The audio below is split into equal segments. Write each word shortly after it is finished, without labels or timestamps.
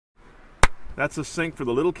That's a sync for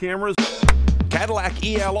the little cameras. Cadillac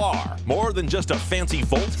ELR, more than just a fancy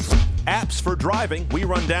Volt. Apps for driving, we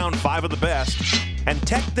run down 5 of the best. And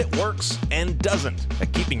tech that works and doesn't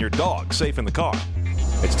at keeping your dog safe in the car.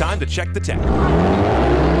 It's time to check the tech.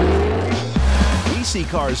 We see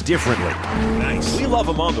cars differently. Nice. We love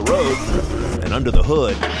them on the road and under the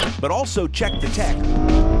hood, but also check the tech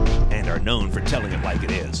and are known for telling it like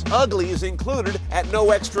it is. Ugly is included at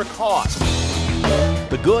no extra cost.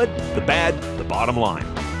 The good, the bad, the bottom line.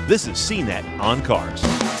 This is CNET On Cars.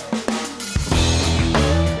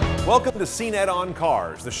 Welcome to CNET On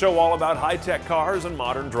Cars, the show all about high-tech cars and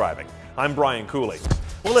modern driving. I'm Brian Cooley.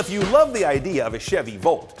 Well, if you love the idea of a Chevy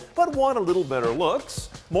Volt, but want a little better looks,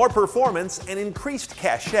 more performance, and increased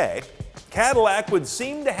cachet, Cadillac would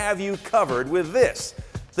seem to have you covered with this,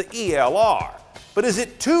 the ELR. But is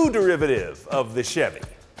it too derivative of the Chevy?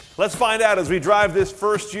 Let's find out as we drive this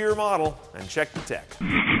first-year model and check the tech.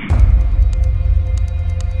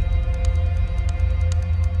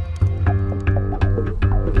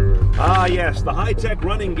 Ah yes, the high-tech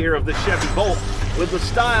running gear of the Chevy Volt with the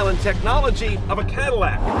style and technology of a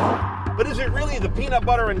Cadillac. But is it really the peanut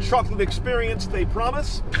butter and chocolate experience they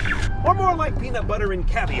promise? Or more like peanut butter and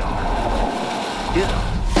caviar?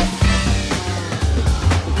 Yeah.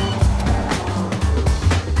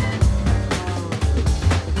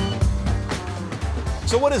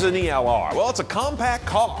 So what is an ELR? Well, it's a compact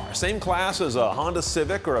car, same class as a Honda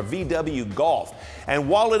Civic or a VW Golf. And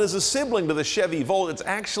while it is a sibling to the Chevy Volt, it's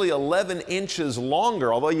actually 11 inches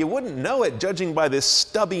longer, although you wouldn't know it judging by this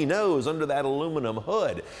stubby nose under that aluminum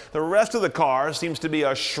hood. The rest of the car seems to be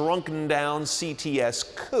a shrunken down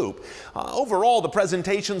CTS coupe. Overall, the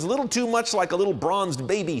presentation's a little too much like a little bronzed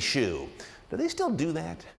baby shoe. Do they still do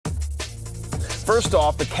that? First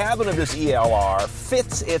off, the cabin of this ELR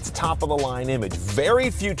fits its top-of-the-line image. Very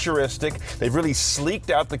futuristic. They've really sleeked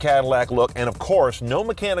out the Cadillac look, and of course, no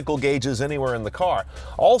mechanical gauges anywhere in the car.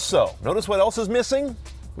 Also, notice what else is missing?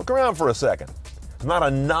 Look around for a second. There's not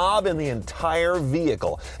a knob in the entire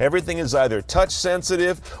vehicle. Everything is either touch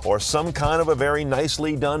sensitive or some kind of a very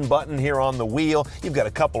nicely done button here on the wheel. You've got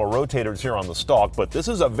a couple of rotators here on the stalk, but this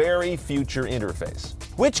is a very future interface,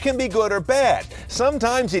 which can be good or bad.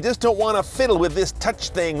 Sometimes you just don't want to fiddle with this touch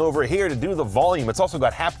thing over here to do the volume. It's also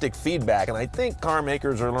got haptic feedback, and I think car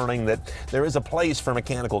makers are learning that there is a place for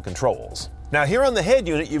mechanical controls. Now here on the head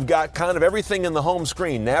unit, you've got kind of everything in the home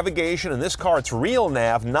screen. Navigation, in this car it's real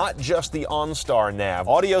nav, not just the OnStar nav.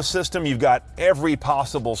 Audio system, you've got every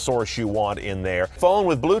possible source you want in there. Phone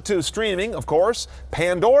with Bluetooth streaming, of course.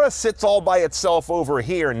 Pandora sits all by itself over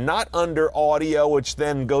here, not under audio, which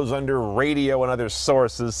then goes under radio and other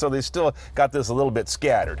sources, so they still got this a little bit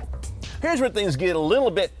scattered. Here's where things get a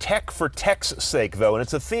little bit tech for tech's sake, though, and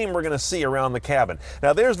it's a theme we're going to see around the cabin.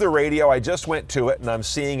 Now, there's the radio. I just went to it, and I'm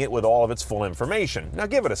seeing it with all of its full information. Now,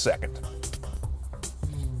 give it a second.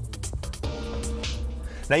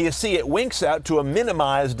 Now, you see it winks out to a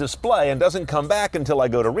minimized display and doesn't come back until I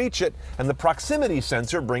go to reach it, and the proximity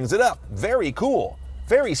sensor brings it up. Very cool.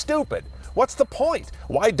 Very stupid. What's the point?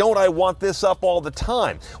 Why don't I want this up all the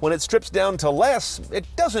time? When it strips down to less, it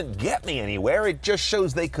doesn't get me anywhere. It just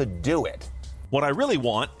shows they could do it. What I really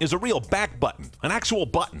want is a real back button, an actual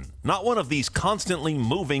button, not one of these constantly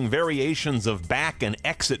moving variations of back and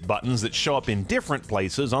exit buttons that show up in different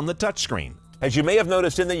places on the touchscreen. As you may have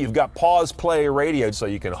noticed in there, you've got pause, play, radio, so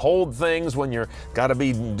you can hold things when you're gotta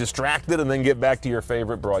be distracted and then get back to your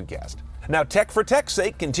favorite broadcast. Now, tech for tech's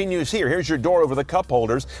sake continues here. Here's your door over the cup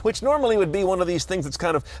holders, which normally would be one of these things that's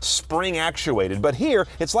kind of spring actuated. But here,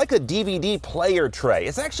 it's like a DVD player tray.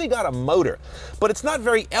 It's actually got a motor, but it's not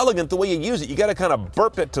very elegant the way you use it. You gotta kind of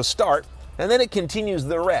burp it to start, and then it continues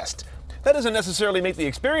the rest. That doesn't necessarily make the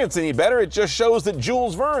experience any better. It just shows that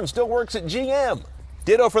Jules Verne still works at GM.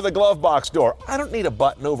 Ditto for the glove box door. I don't need a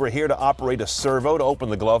button over here to operate a servo to open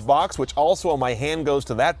the glove box, which also, when my hand goes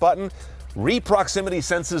to that button, re-proximity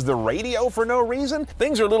senses the radio for no reason.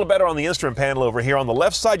 Things are a little better on the instrument panel over here. On the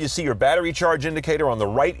left side, you see your battery charge indicator. On the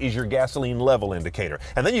right is your gasoline level indicator.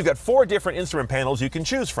 And then you've got 4 different instrument panels you can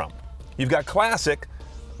choose from. You've got Classic,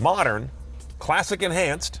 Modern, Classic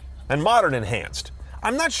Enhanced, and Modern Enhanced.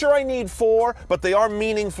 I'm not sure I need 4, but they are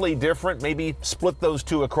meaningfully different. Maybe split those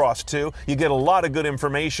 2 across 2. You get a lot of good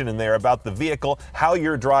information in there about the vehicle, how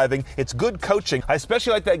you're driving. It's good coaching. I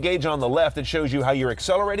especially like that gauge on the left that shows you how you're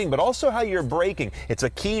accelerating, but also how you're braking. It's a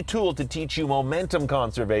key tool to teach you momentum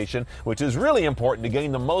conservation, which is really important to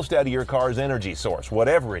gain the most out of your car's energy source,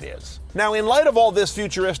 whatever it is. Now, in light of all this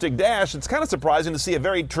futuristic dash, it's kind of surprising to see a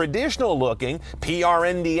very traditional looking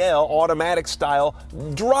PRNDL automatic style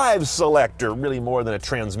drive selector, really more than than a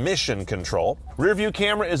transmission control. Rear view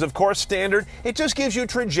camera is of course standard. It just gives you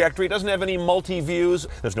trajectory. It doesn't have any multi-views.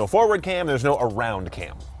 There's no forward cam, there's no around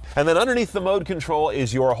cam. And then underneath the mode control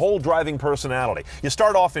is your whole driving personality. You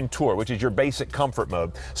start off in Tour, which is your basic comfort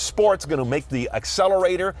mode. Sport's going to make the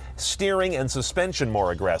accelerator, steering, and suspension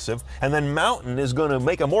more aggressive. And then Mountain is going to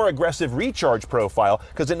make a more aggressive recharge profile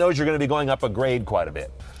because it knows you're going to be going up a grade quite a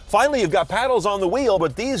bit. Finally, you've got paddles on the wheel.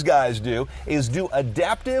 What these guys do is do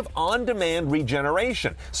adaptive on-demand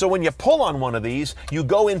regeneration. So when you pull on one of these, you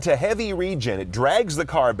go into heavy regen. It drags the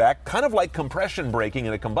car back, kind of like compression braking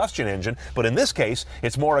in a combustion engine, but in this case,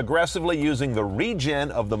 it's more aggressively using the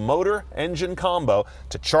regen of the motor-engine combo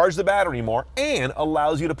to charge the battery more and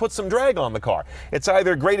allows you to put some drag on the car. It's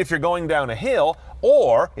either great if you're going down a hill,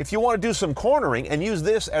 or if you want to do some cornering and use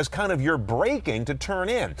this as kind of your braking to turn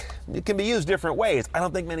in. It can be used different ways. I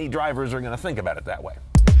don't think many drivers are going to think about it that way.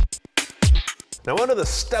 Now under the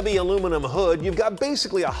stubby aluminum hood, you've got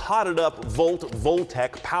basically a hotted up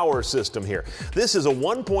Voltec power system here. This is a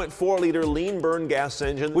 1.4 liter lean burn gas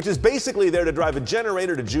engine, which is basically there to drive a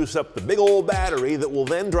generator to juice up the big old battery that will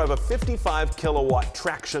then drive a 55 kilowatt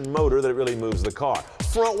traction motor that really moves the car.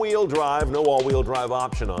 Front wheel drive, no all wheel drive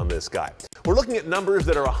option on this guy. We're looking at numbers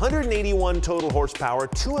that are 181 total horsepower,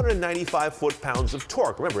 295 foot-pounds of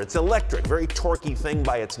torque. Remember, it's electric, very torquey thing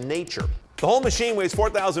by its nature. The whole machine weighs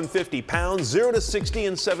 4,050 pounds, 0 to 60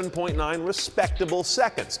 in 7.9 respectable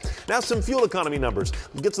seconds. Now some fuel economy numbers.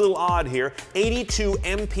 It gets a little odd here. 82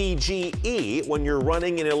 mpge when you're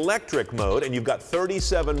running in electric mode, and you've got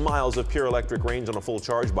 37 miles of pure electric range on a full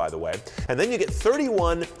charge, by the way. And then you get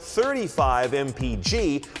 35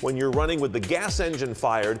 mpg when you're running with the gas engine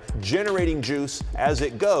fired, generating juice as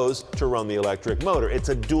it goes to run the electric motor. It's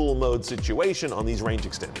a dual mode situation on these range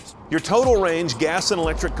extenders. Your total range, gas and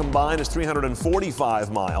electric combined, is 345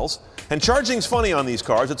 miles. And charging's funny on these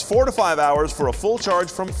cars. It's 4 to 5 hours for a full charge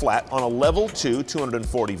from flat on a level 2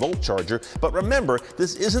 240 volt charger. But remember,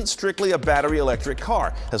 this isn't strictly a battery electric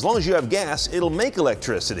car. As long as you have gas, it'll make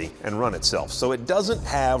electricity and run itself. So it doesn't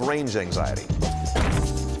have range anxiety.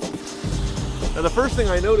 Now the first thing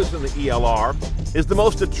I noticed in the ELR is the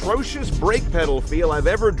most atrocious brake pedal feel I've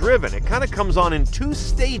ever driven. It kind of comes on in two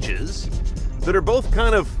stages that are both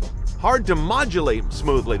kind of hard to modulate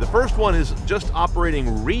smoothly. The first one is just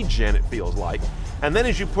operating regen, it feels like. And then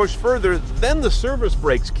as you push further, then the service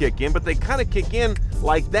brakes kick in, but they kind of kick in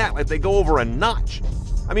like that, like they go over a notch.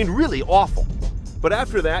 I mean, really awful. But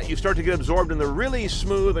after that, you start to get absorbed in the really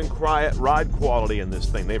smooth and quiet ride quality in this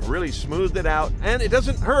thing. They've really smoothed it out, and it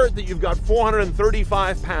doesn't hurt that you've got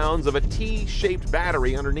 435 pounds of a T-shaped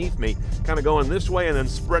battery underneath me, kind of going this way and then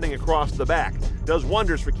spreading across the back. Does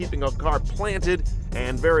wonders for keeping a car planted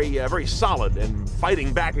and very solid and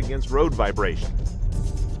fighting back against road vibration.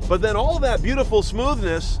 But then all that beautiful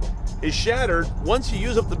smoothness is shattered once you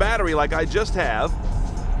use up the battery like I just have,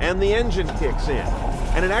 and the engine kicks in.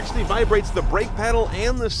 And it actually vibrates the brake pedal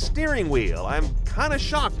and the steering wheel. I'm kind of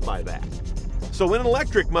shocked by that. So in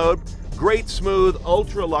electric mode, great smooth,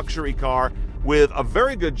 ultra luxury car with a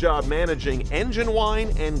very good job managing engine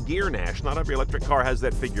whine and gear gnash. Not every electric car has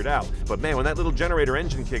that figured out. But man, when that little generator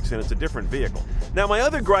engine kicks in, it's a different vehicle. Now my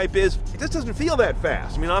other gripe is, it just doesn't feel that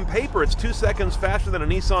fast. I mean, on paper, it's 2 seconds faster than a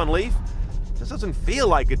Nissan Leaf. It just doesn't feel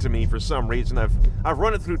like it to me for some reason. I've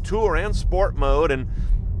run it through Tour and Sport mode, and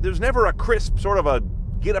there's never a crisp sort of a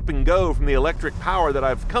get up and go from the electric power that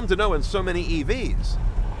I've come to know in so many EVs.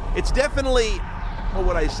 It's definitely, what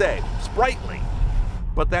would I say, sprightly,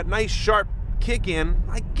 but that nice sharp kick in,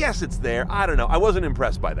 I guess it's there. I don't know. I wasn't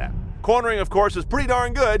impressed by that. Cornering, of course, is pretty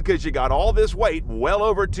darn good because you got all this weight, well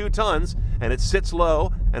over 2 tons, and it sits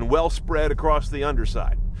low and well spread across the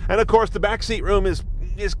underside. And of course, the backseat room is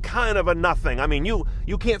kind of a nothing. I mean, you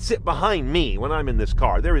can't sit behind me when I'm in this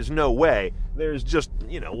car. There is no way. There's just,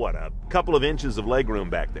 you know, what, a couple of inches of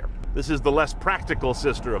legroom back there. This is the less practical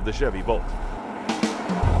sister of the Chevy Volt.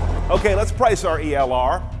 Okay, let's price our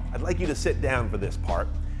ELR. I'd like you to sit down for this part.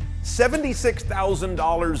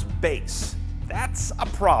 $76,000 base. That's a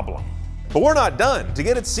problem. But we're not done. To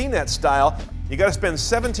get it CNET style, you got to spend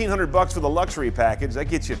 $1,700 for the luxury package. That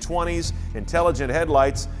gets you 20s, intelligent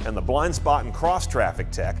headlights, and the blind spot and cross traffic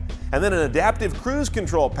tech. And then an adaptive cruise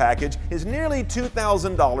control package is nearly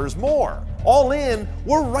 $2,000 more. All in,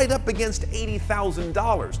 we're right up against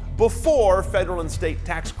 $80,000 before federal and state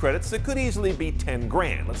tax credits that could easily be 10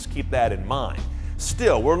 grand. Let's keep that in mind.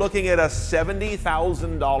 Still, we're looking at a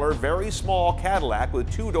 $70,000 very small Cadillac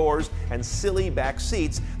with 2 doors and silly back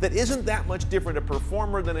seats that isn't that much different a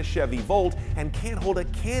performer than a Chevy Volt and can't hold a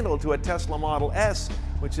candle to a Tesla Model S,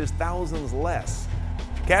 which is thousands less.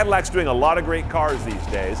 Cadillac's doing a lot of great cars these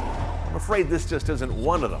days. I'm afraid this just isn't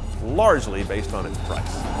one of them, largely based on its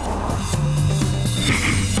price.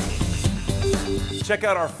 Check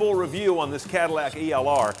out our full review on this Cadillac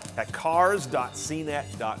ELR at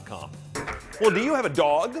cars.cnet.com. Well, do you have a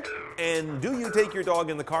dog? And do you take your dog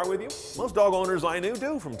in the car with you? Most dog owners I knew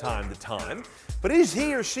do from time to time. But is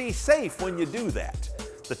he or she safe when you do that?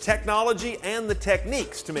 The technology and the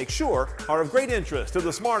techniques to make sure are of great interest to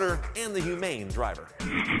the smarter and the humane driver.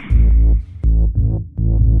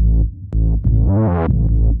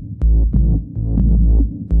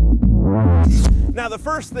 Now, the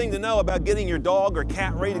first thing to know about getting your dog or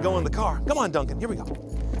cat ready to go in the car, come on, Duncan, here we go,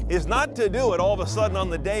 is not to do it all of a sudden on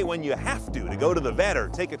the day when you have to go to the vet or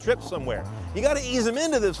take a trip somewhere. You got to ease them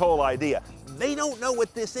into this whole idea. They don't know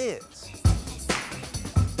what this is.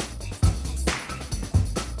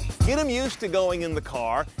 Get them used to going in the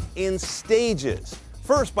car in stages.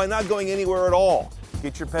 First, by not going anywhere at all.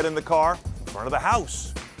 Get your pet in the car in front of the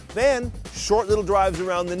house. Then, short little drives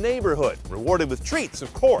around the neighborhood, rewarded with treats,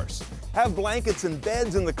 of course. Have blankets and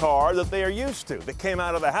beds in the car that they are used to, that came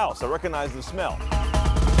out of the house. I recognize the smell.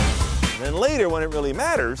 And then later, when it really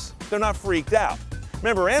matters, they're not freaked out.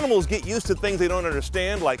 Remember, animals get used to things they don't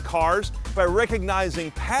understand, like cars, by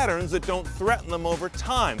recognizing patterns that don't threaten them over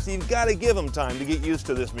time. So you've got to give them time to get used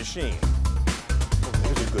to this machine. Oh,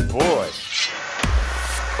 there's a good boy.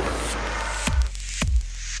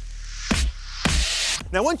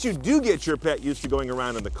 Now, once you do get your pet used to going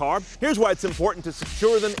around in the car, here's why it's important to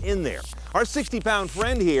secure them in there. Our 60-pound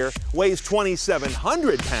friend here weighs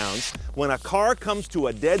 2,700 pounds when a car comes to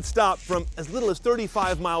a dead stop from as little as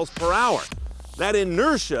 35 miles per hour. That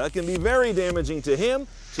inertia can be very damaging to him,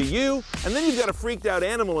 to you, and then you've got a freaked out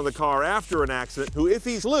animal in the car after an accident who, if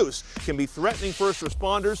he's loose, can be threatening first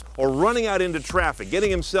responders or running out into traffic,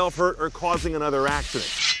 getting himself hurt or causing another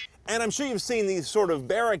accident. And I'm sure you've seen these sort of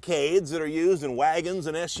barricades that are used in wagons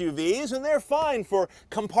and SUVs, and they're fine for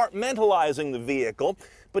compartmentalizing the vehicle.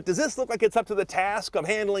 But does this look like it's up to the task of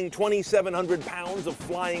handling 2,700 pounds of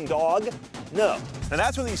flying dog? No. And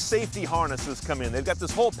that's where these safety harnesses come in. They've got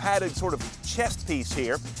this whole padded sort of chest piece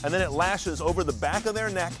here, and then it lashes over the back of their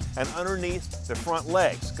neck and underneath their front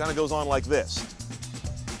legs. Kind of goes on like this.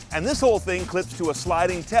 And this whole thing clips to a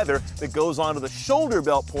sliding tether that goes onto the shoulder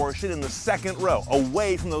belt portion in the second row,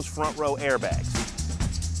 away from those front row airbags.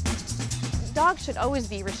 Dogs should always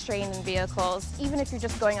be restrained in vehicles, even if you're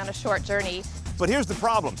just going on a short journey. But here's the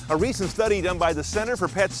problem. A recent study done by the Center for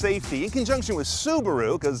Pet Safety in conjunction with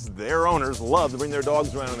Subaru, because their owners love to bring their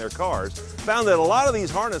dogs around in their cars, found that a lot of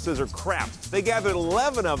these harnesses are crap. They gathered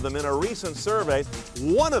 11 of them in a recent survey.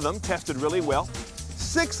 One of them tested really well.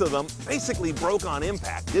 6 of them basically broke on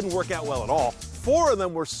impact, didn't work out well at all. 4 of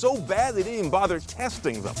them were so bad they didn't even bother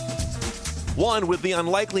testing them. One with the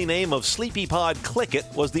unlikely name of SleepyPod Click-It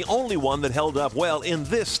was the only one that held up well in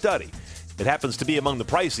this study. It happens to be among the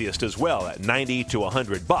priciest as well, at $90 to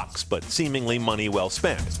 $100, but seemingly money well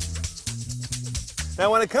spent.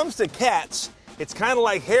 Now, when it comes to cats, it's kind of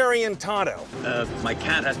like Harry and Tonto. My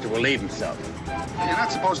cat has to relieve himself. You're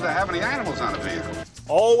not supposed to have any animals on a vehicle.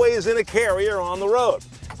 Always in a carrier on the road.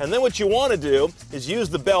 And then what you want to do is use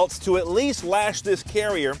the belts to at least lash this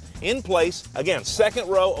carrier in place, again, second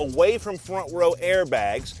row away from front row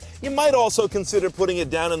airbags. You might also consider putting it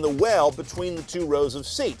down in the well between the 2 rows of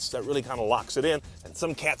seats. That really kind of locks it in, and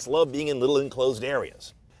some cats love being in little enclosed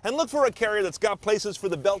areas. And look for a carrier that's got places for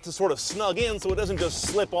the belt to sort of snug in so it doesn't just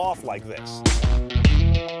slip off like this.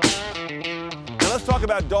 Now let's talk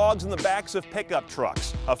about dogs in the backs of pickup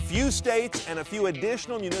trucks. A few states and a few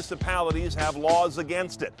additional municipalities have laws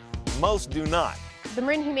against it. Most do not. The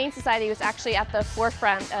Marin Humane Society was actually at the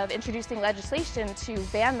forefront of introducing legislation to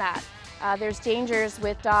ban that. There's dangers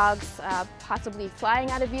with dogs possibly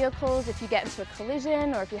flying out of vehicles if you get into a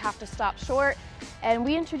collision or if you have to stop short. And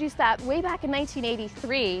we introduced that way back in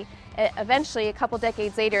 1983. Eventually, a couple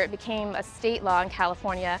decades later, it became a state law in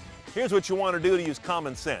California. Here's what you want to do to use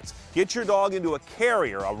common sense. Get your dog into a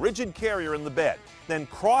carrier, a rigid carrier in the bed. Then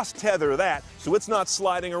cross-tether that so it's not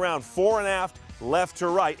sliding around fore and aft, left to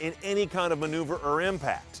right in any kind of maneuver or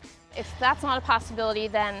impact. If that's not a possibility,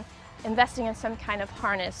 then investing in some kind of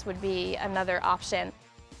harness would be another option.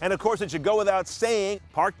 And of course, it should go without saying,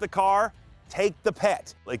 park the car, take the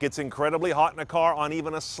pet. It gets incredibly hot in a car on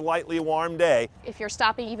even a slightly warm day. If you're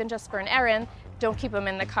stopping even just for an errand, don't keep them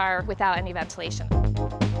in the car without any ventilation.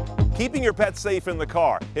 Keeping your pet safe in the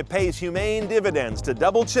car, it pays humane dividends to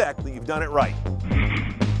double check that you've done it right.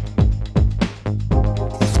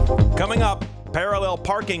 Coming up, parallel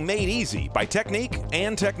parking made easy by technique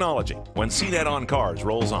and technology when CNET On Cars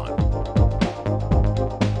rolls on.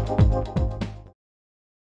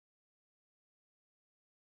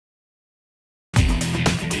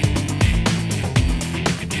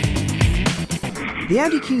 The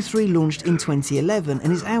Audi Q3 launched in 2011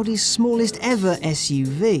 and is Audi's smallest ever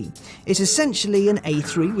SUV. It's essentially an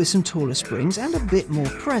A3 with some taller springs and a bit more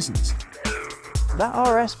presence. That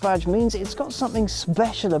RS badge means it's got something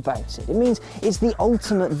special about it. It means it's the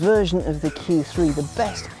ultimate version of the Q3, the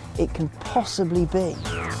best it can possibly be.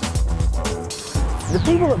 The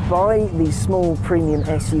people that buy these small premium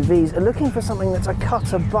SUVs are looking for something that's a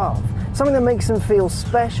cut above, something that makes them feel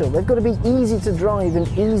special. They've got to be easy to drive and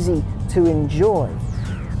easy to enjoy.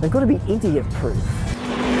 They've got to be idiot-proof.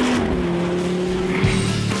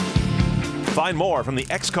 Find more from the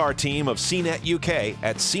X-Car team of CNET UK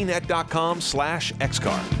at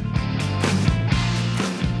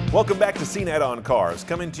cnet.com/xcar. Welcome back to CNET On Cars,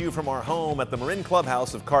 coming to you from our home at the Marin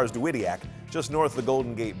Clubhouse of Cars de Whittiac, just north of the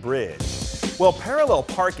Golden Gate Bridge. Well, parallel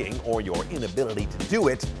parking, or your inability to do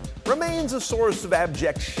it, remains a source of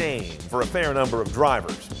abject shame for a fair number of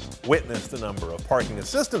drivers. Witness the number of parking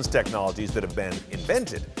assistance technologies that have been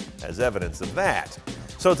invented as evidence of that.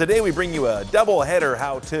 So today we bring you a double-header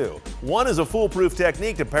how-to. One is a foolproof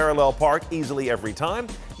technique to parallel park easily every time.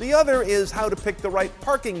 The other is how to pick the right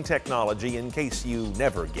parking technology in case you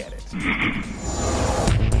never get it.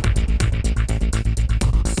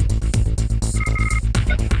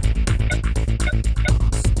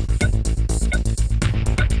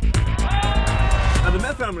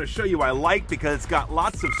 I'm going to show you I like because it's got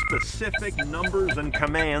lots of specific numbers and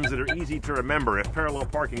commands that are easy to remember if parallel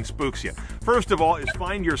parking spooks you. First of all is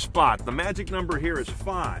find your spot. The magic number here is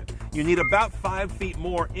 5. You need about 5 feet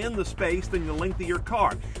more in the space than the length of your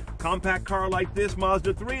car. Compact car like this,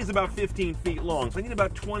 Mazda 3, is about 15 feet long, so you need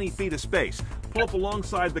about 20 feet of space. Pull up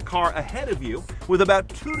alongside the car ahead of you with about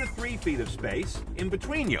 2 to 3 feet of space in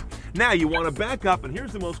between you. Now you want to back up, and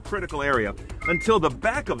here's the most critical area, until the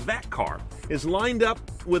back of that car is lined up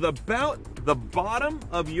with about the bottom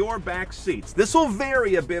of your back seats. This will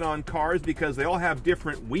vary a bit on cars because they all have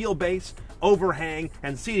different wheelbase, overhang,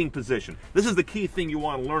 and seating position. This is the key thing you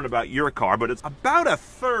want to learn about your car, but it's about a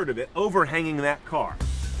third of it overhanging that car.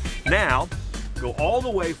 Now, go all the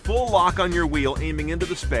way full lock on your wheel, aiming into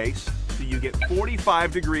the space, so you get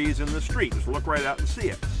 45 degrees in the street. Just look right out and see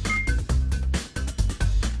it.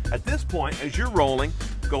 At this point, as you're rolling,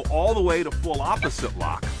 go all the way to full opposite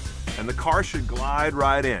lock, and the car should glide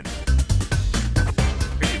right in.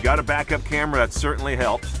 If you've got a backup camera, that certainly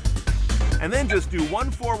helps. And then just do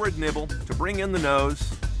one forward nibble to bring in the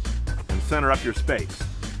nose and center up your space.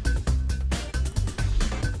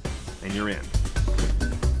 And you're in.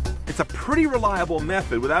 It's a pretty reliable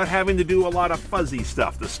method without having to do a lot of fuzzy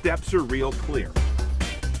stuff. The steps are real clear.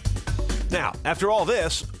 Now, after all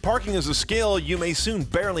this, parking is a skill you may soon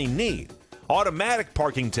barely need. Automatic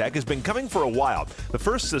parking tech has been coming for a while. The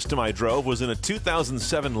first system I drove was in a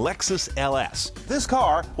 2007 Lexus LS. This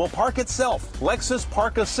car will park itself. Lexus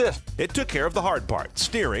Park Assist. It took care of the hard part,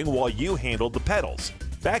 steering while you handled the pedals.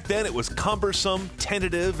 Back then it was cumbersome,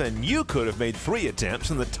 tentative, and you could have made 3 attempts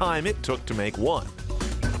in the time it took to make 1.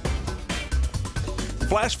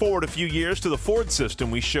 Flash forward a few years to the Ford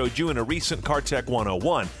system we showed you in a recent CarTech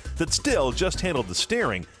 101 that still just handled the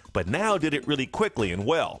steering, but now did it really quickly and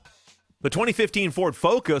well. The 2015 Ford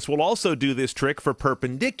Focus will also do this trick for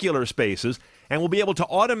perpendicular spaces and will be able to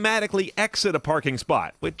automatically exit a parking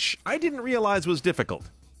spot, which I didn't realize was difficult.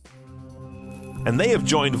 And they have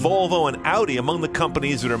joined Volvo and Audi among the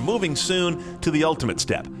companies that are moving soon to the ultimate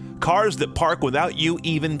step. Cars that park without you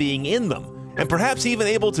even being in them, and perhaps even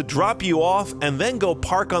able to drop you off and then go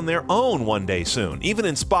park on their own one day soon, even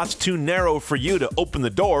in spots too narrow for you to open the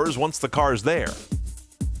doors once the car's there.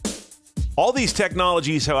 All these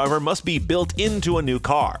technologies, however, must be built into a new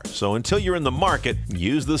car, so until you're in the market,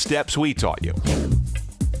 use the steps we taught you.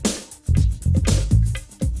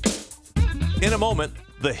 In a moment,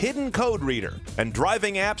 the hidden code reader and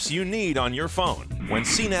driving apps you need on your phone when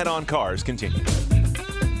CNET On Cars continues.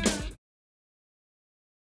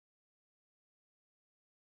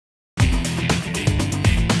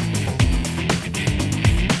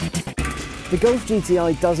 The Golf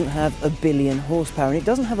GTI doesn't have a billion horsepower, and it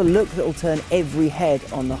doesn't have a look that will turn every head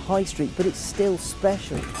on the high street, but it's still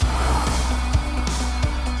special.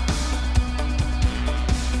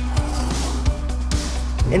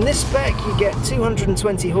 In this spec you get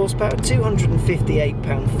 220 horsepower, 258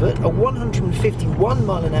 pound-foot, a 151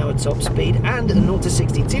 mile/hour top speed and a 0 to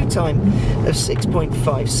 62 time of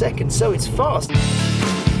 6.5 seconds, so it's fast.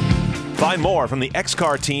 Find more from the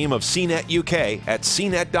X-Car team of CNET UK at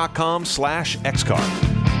cnet.com/xcar.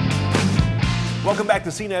 Welcome back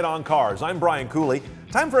to CNET On Cars. I'm Brian Cooley.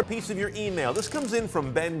 Time for a piece of your email. This comes in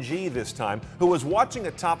from Ben G this time, who was watching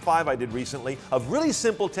a top 5 I did recently of really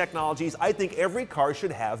simple technologies I think every car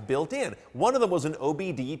should have built in. One of them was an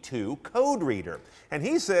OBD2 code reader. And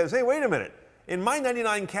he says, hey, wait a minute. In my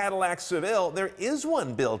 99 Cadillac Seville, there is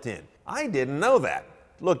one built in. I didn't know that.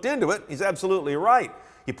 Looked into it. He's absolutely right.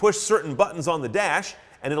 You push certain buttons on the dash,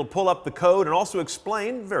 and it'll pull up the code and also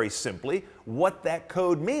explain, very simply, what that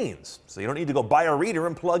code means. So you don't need to go buy a reader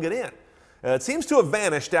and plug it in. It seems to have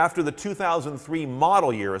vanished after the 2003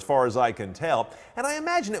 model year, as far as I can tell, and I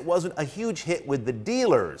imagine it wasn't a huge hit with the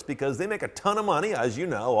dealers because they make a ton of money, as you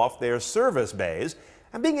know, off their service bays,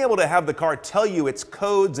 and being able to have the car tell you its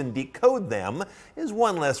codes and decode them is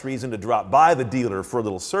one less reason to drop by the dealer for a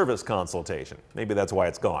little service consultation. Maybe that's why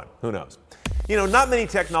it's gone. Who knows? You know, not many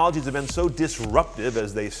technologies have been so disruptive,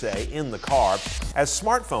 as they say, in the car as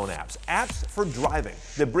smartphone apps, apps for driving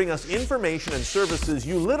that bring us information and services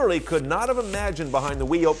you literally could not have imagined behind the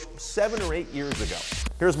wheel 7 or 8 years ago.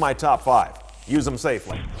 Here's my top 5. Use them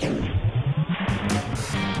safely.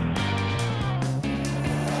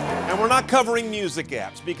 And we're not covering music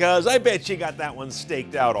apps because I bet you got that one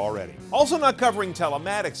staked out already. Also not covering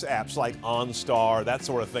telematics apps like OnStar, that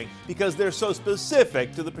sort of thing, because they're so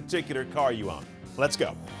specific to the particular car you own. Let's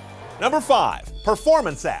go. Number 5,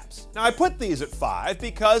 performance apps. Now I put these at 5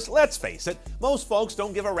 because, let's face it, most folks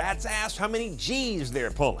don't give a rat's ass how many G's they're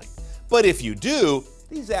pulling. But if you do,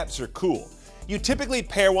 these apps are cool. You typically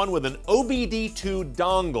pair one with an OBD2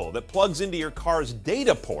 dongle that plugs into your car's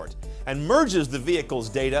data port and merges the vehicle's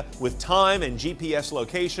data with time and GPS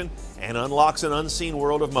location and unlocks an unseen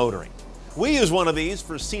world of motoring. We use one of these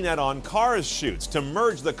for CNET On Cars shoots to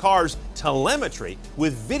merge the car's telemetry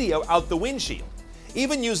with video out the windshield.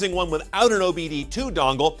 Even using one without an OBD2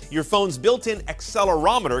 dongle, your phone's built-in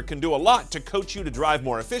accelerometer can do a lot to coach you to drive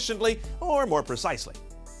more efficiently or more precisely.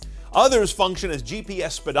 Others function as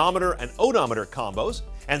GPS speedometer and odometer combos,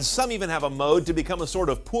 and some even have a mode to become a sort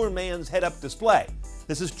of poor man's head-up display.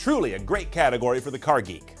 This is truly a great category for the car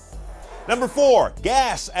geek. Number 4,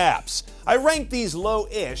 gas apps. I rank these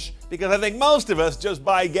low-ish because I think most of us just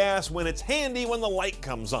buy gas when it's handy when the light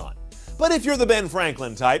comes on. But if you're the Ben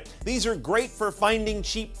Franklin type, these are great for finding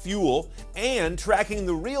cheap fuel and tracking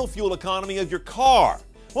the real fuel economy of your car.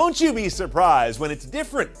 Won't you be surprised when it's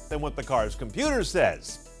different than what the car's computer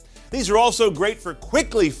says? These are also great for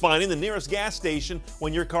quickly finding the nearest gas station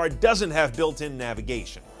when your car doesn't have built-in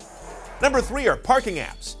navigation. Number 3 are parking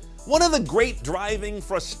apps. One of the great driving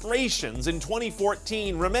frustrations in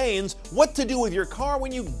 2014 remains what to do with your car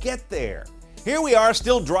when you get there. Here we are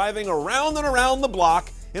still driving around and around the block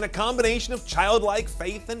in a combination of childlike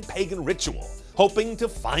faith and pagan ritual, hoping to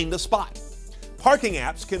find a spot. Parking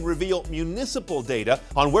apps can reveal municipal data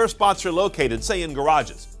on where spots are located, say in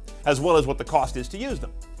garages, as well as what the cost is to use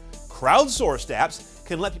them. Crowdsourced apps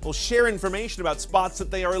can let people share information about spots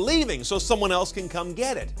that they are leaving so someone else can come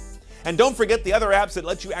get it. And don't forget the other apps that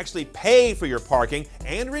let you actually pay for your parking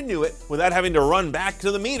and renew it without having to run back to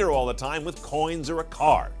the meter all the time with coins or a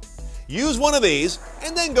card. Use one of these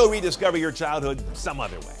and then go rediscover your childhood some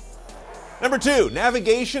other way. Number 2,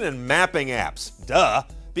 navigation and mapping apps. Duh.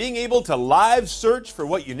 Being able to live search for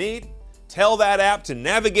what you need, tell that app to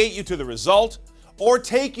navigate you to the result, or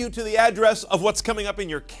take you to the address of what's coming up in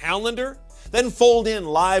your calendar, then fold in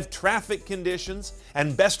live traffic conditions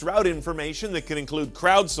and best route information that can include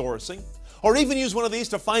crowdsourcing, or even use one of these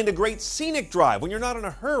to find a great scenic drive when you're not in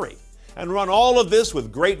a hurry, and run all of this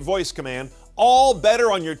with great voice command, all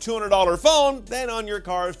better on your $200 phone than on your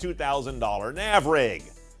car's $2,000 nav rig.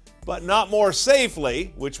 But not more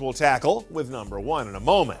safely, which we'll tackle with number 1 in a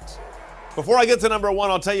moment. Before I get to number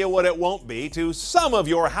 1, I'll tell you what it won't be to some of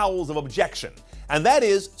your howls of objection, and that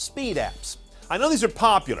is speed apps. I know these are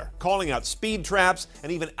popular, calling out speed traps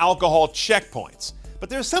and even alcohol checkpoints, but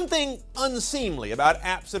there's something unseemly about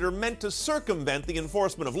apps that are meant to circumvent the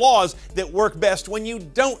enforcement of laws that work best when you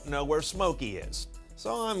don't know where Smokey is.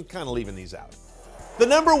 So I'm kind of leaving these out. The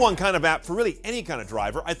number 1 kind of app for really any kind of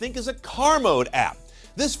driver, I think, is a car mode app.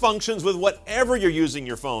 This functions with whatever you're using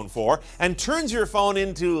your phone for and turns your phone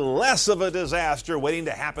into less of a disaster waiting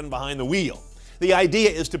to happen behind the wheel. The idea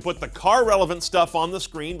is to put the car-relevant stuff on the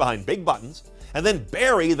screen behind big buttons and then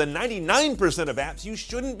bury the 99% of apps you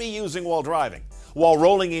shouldn't be using while driving, while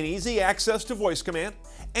rolling in easy access to voice command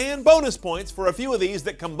and bonus points for a few of these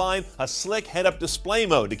that combine a slick head-up display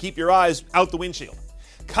mode to keep your eyes out the windshield.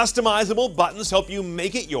 Customizable buttons help you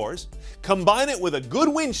make it yours. Combine it with a good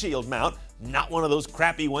windshield mount, not one of those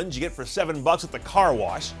crappy ones you get for $7 at the car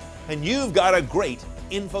wash, and you've got a great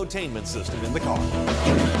infotainment system in the car.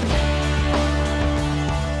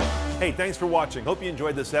 Hey, thanks for watching. Hope you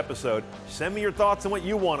enjoyed this episode. Send me your thoughts on what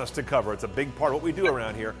you want us to cover. It's a big part of what we do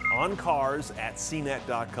around here on cars at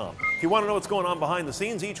CNET.com. If you want to know what's going on behind the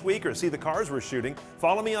scenes each week or see the cars we're shooting,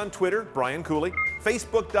 follow me on Twitter, Brian Cooley,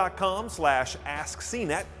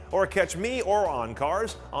 Facebook.com/AskCNET, or catch me or On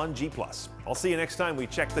Cars on G+. I'll see you next time we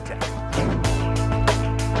check the tech.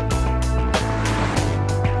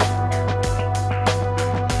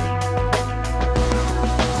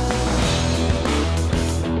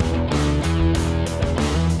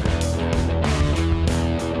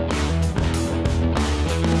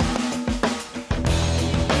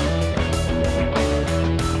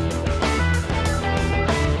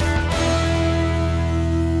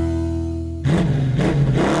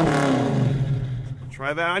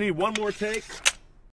 Try that. I need one more take.